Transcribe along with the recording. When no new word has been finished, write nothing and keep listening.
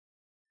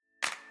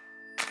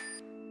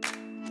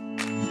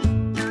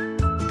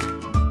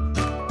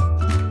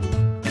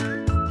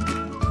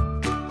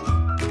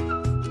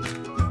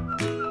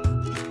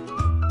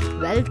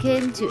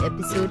welcome to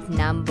episode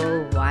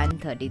number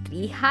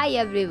 133. Hi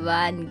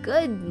everyone,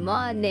 good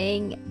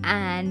morning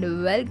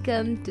and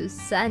welcome to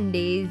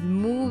Sunday's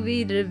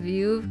movie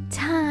review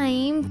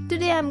time.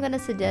 Today I'm gonna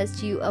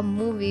suggest you a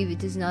movie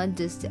which is not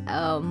just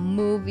a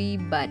movie,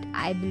 but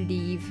I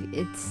believe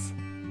it's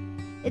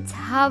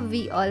how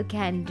we all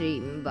can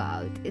dream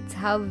about. It's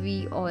how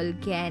we all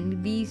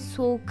can be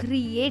so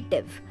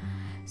creative.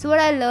 So what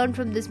I learned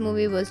from this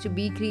movie was to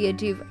be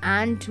creative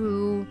and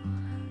to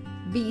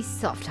be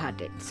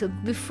soft-hearted. So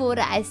before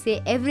I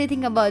say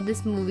everything about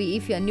this movie,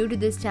 if you're new to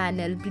this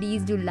channel,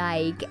 please do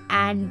like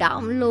and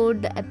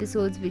download the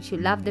episodes which you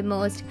love the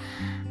most.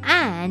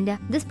 And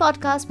this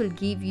podcast will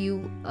give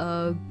you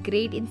a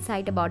great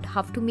insight about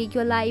how to make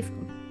your life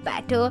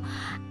better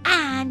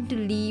and to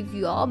live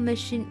your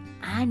mission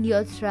and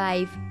your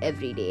thrive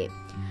every day.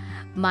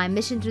 My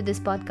mission through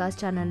this podcast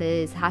channel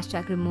is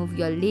 #remove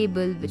your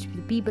label, which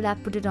the people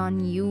have put it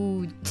on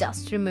you.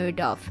 Just remove it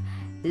off.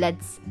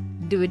 Let's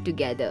do it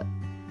together.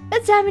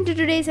 Let's dive into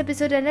today's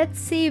episode and let's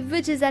see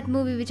which is that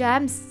movie which I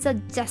am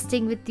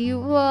suggesting with you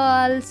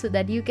all so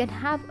that you can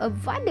have a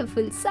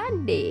wonderful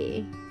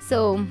Sunday.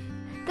 So,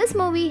 this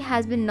movie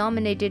has been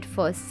nominated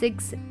for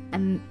 6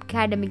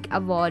 Academy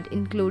Awards,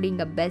 including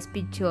a Best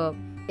Picture.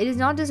 It is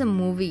not just a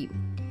movie,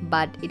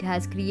 but it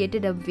has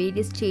created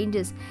various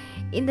changes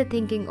in the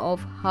thinking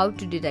of how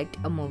to direct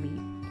a movie.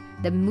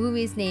 The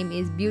movie's name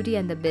is Beauty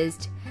and the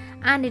Beast,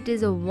 and it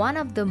is one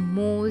of the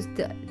most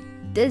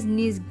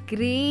Disney's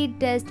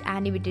greatest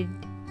animated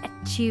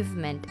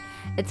achievement.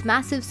 Its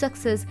massive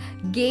success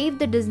gave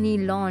the Disney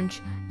launch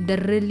the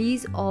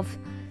release of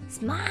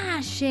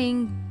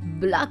smashing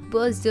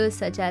blockbusters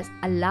such as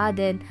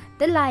Aladdin,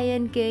 The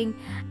Lion King,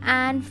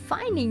 and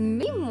Finding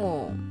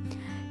Nemo,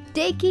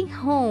 taking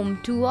home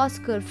 2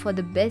 Oscars for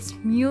the best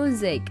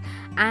music,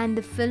 and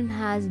the film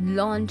has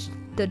launched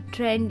the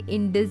trend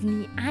in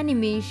Disney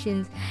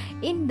animations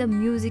in the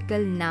musical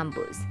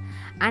numbers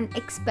and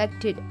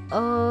expected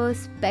a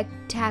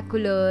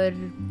spectacular,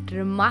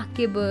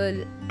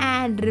 remarkable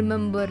and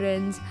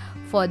remembrance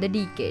for the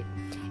decade.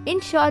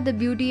 In short, The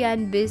Beauty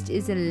and Beast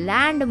is a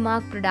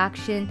landmark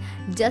production,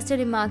 just as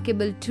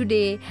remarkable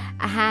today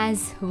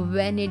as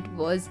when it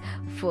was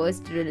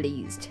first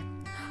released.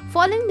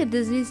 Following the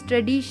Disney's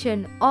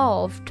tradition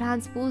of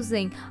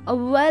transposing a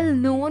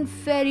well-known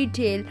fairy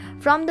tale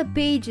from the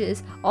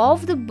pages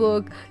of the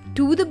book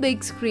to the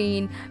big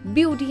screen,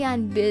 Beauty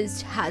and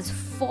Beast has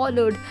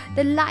followed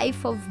the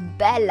life of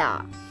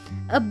Bella,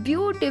 a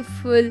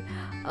beautiful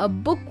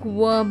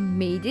bookworm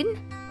maiden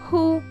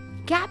who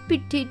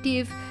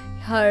captivated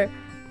her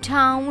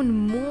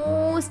town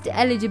most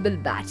eligible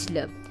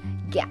bachelor,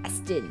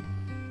 Gaston.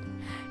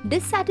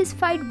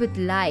 Dissatisfied with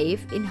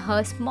life in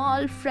her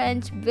small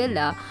French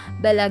villa,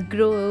 Bella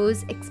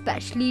grows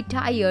especially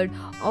tired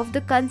of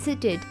the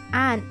conceited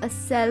and a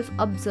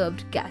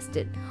self-absorbed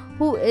Gaston,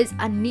 who is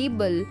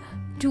unable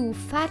to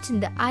fathom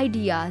the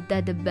idea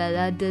that the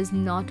Bella does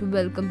not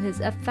welcome his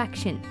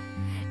affection.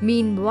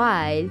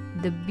 Meanwhile,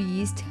 the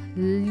Beast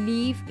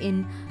lives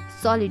in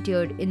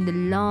solitude in the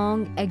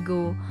long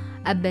ago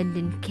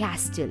abandoned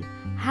castle,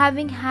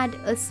 having had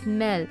a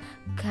spell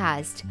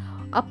cast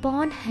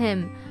upon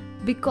him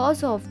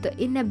because of the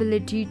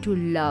inability to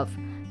love.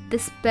 The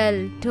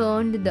spell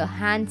turned the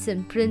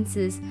handsome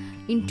princess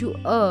into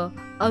a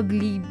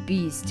ugly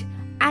beast,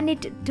 and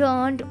it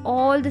turned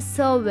all the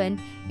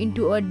servants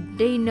into a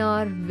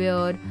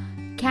dinnerware,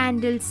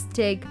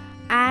 candlestick,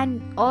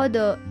 and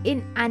other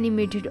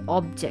inanimated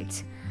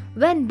objects.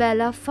 When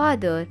Bella's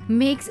father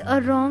makes a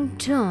wrong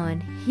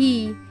turn,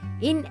 he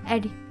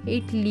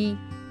inadvertently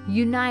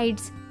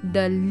unites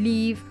the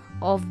life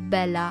of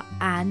Bella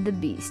and the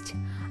Beast.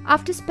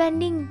 After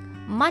spending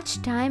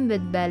much time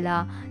with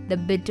Bella, the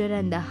bitter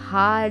and the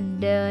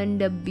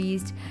hardened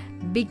Beast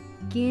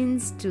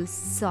begins to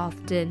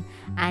soften,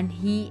 and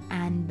he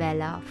and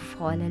Bella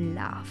fall in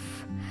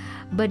love.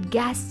 But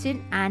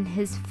Gaston and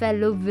his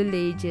fellow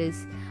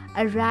villagers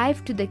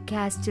arrive to the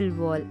castle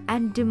wall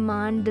and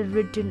demand the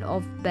return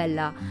of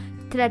Bella,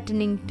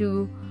 threatening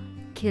to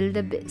kill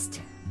the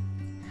Beast.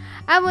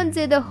 I won't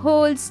say the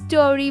whole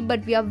story,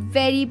 but we are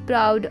very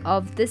proud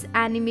of this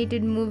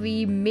animated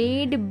movie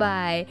made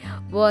by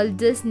Walt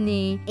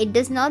Disney. It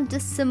does not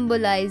just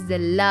symbolize the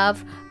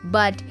love,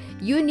 but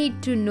you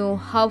need to know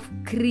how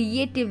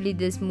creatively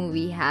this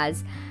movie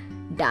has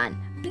done.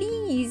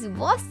 Please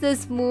watch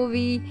this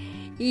movie,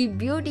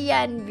 Beauty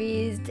and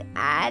Beast,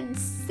 and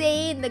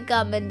say in the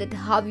comment that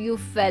how you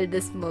felt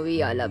this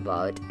movie all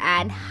about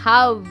and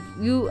how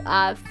you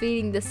are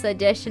feeling the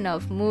suggestion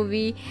of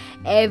movie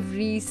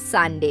every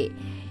Sunday.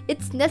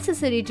 It's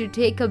necessary to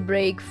take a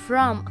break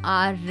from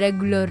our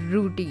regular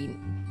routine.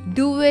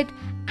 Do it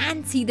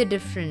and see the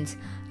difference.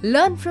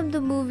 Learn from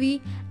the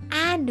movie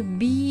and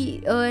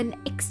be an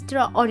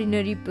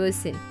extraordinary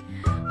person.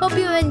 Hope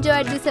you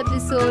enjoyed this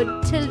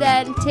episode. Till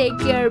then, take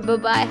care. Bye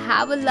bye.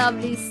 Have a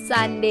lovely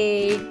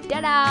Sunday.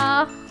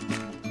 Ta-da!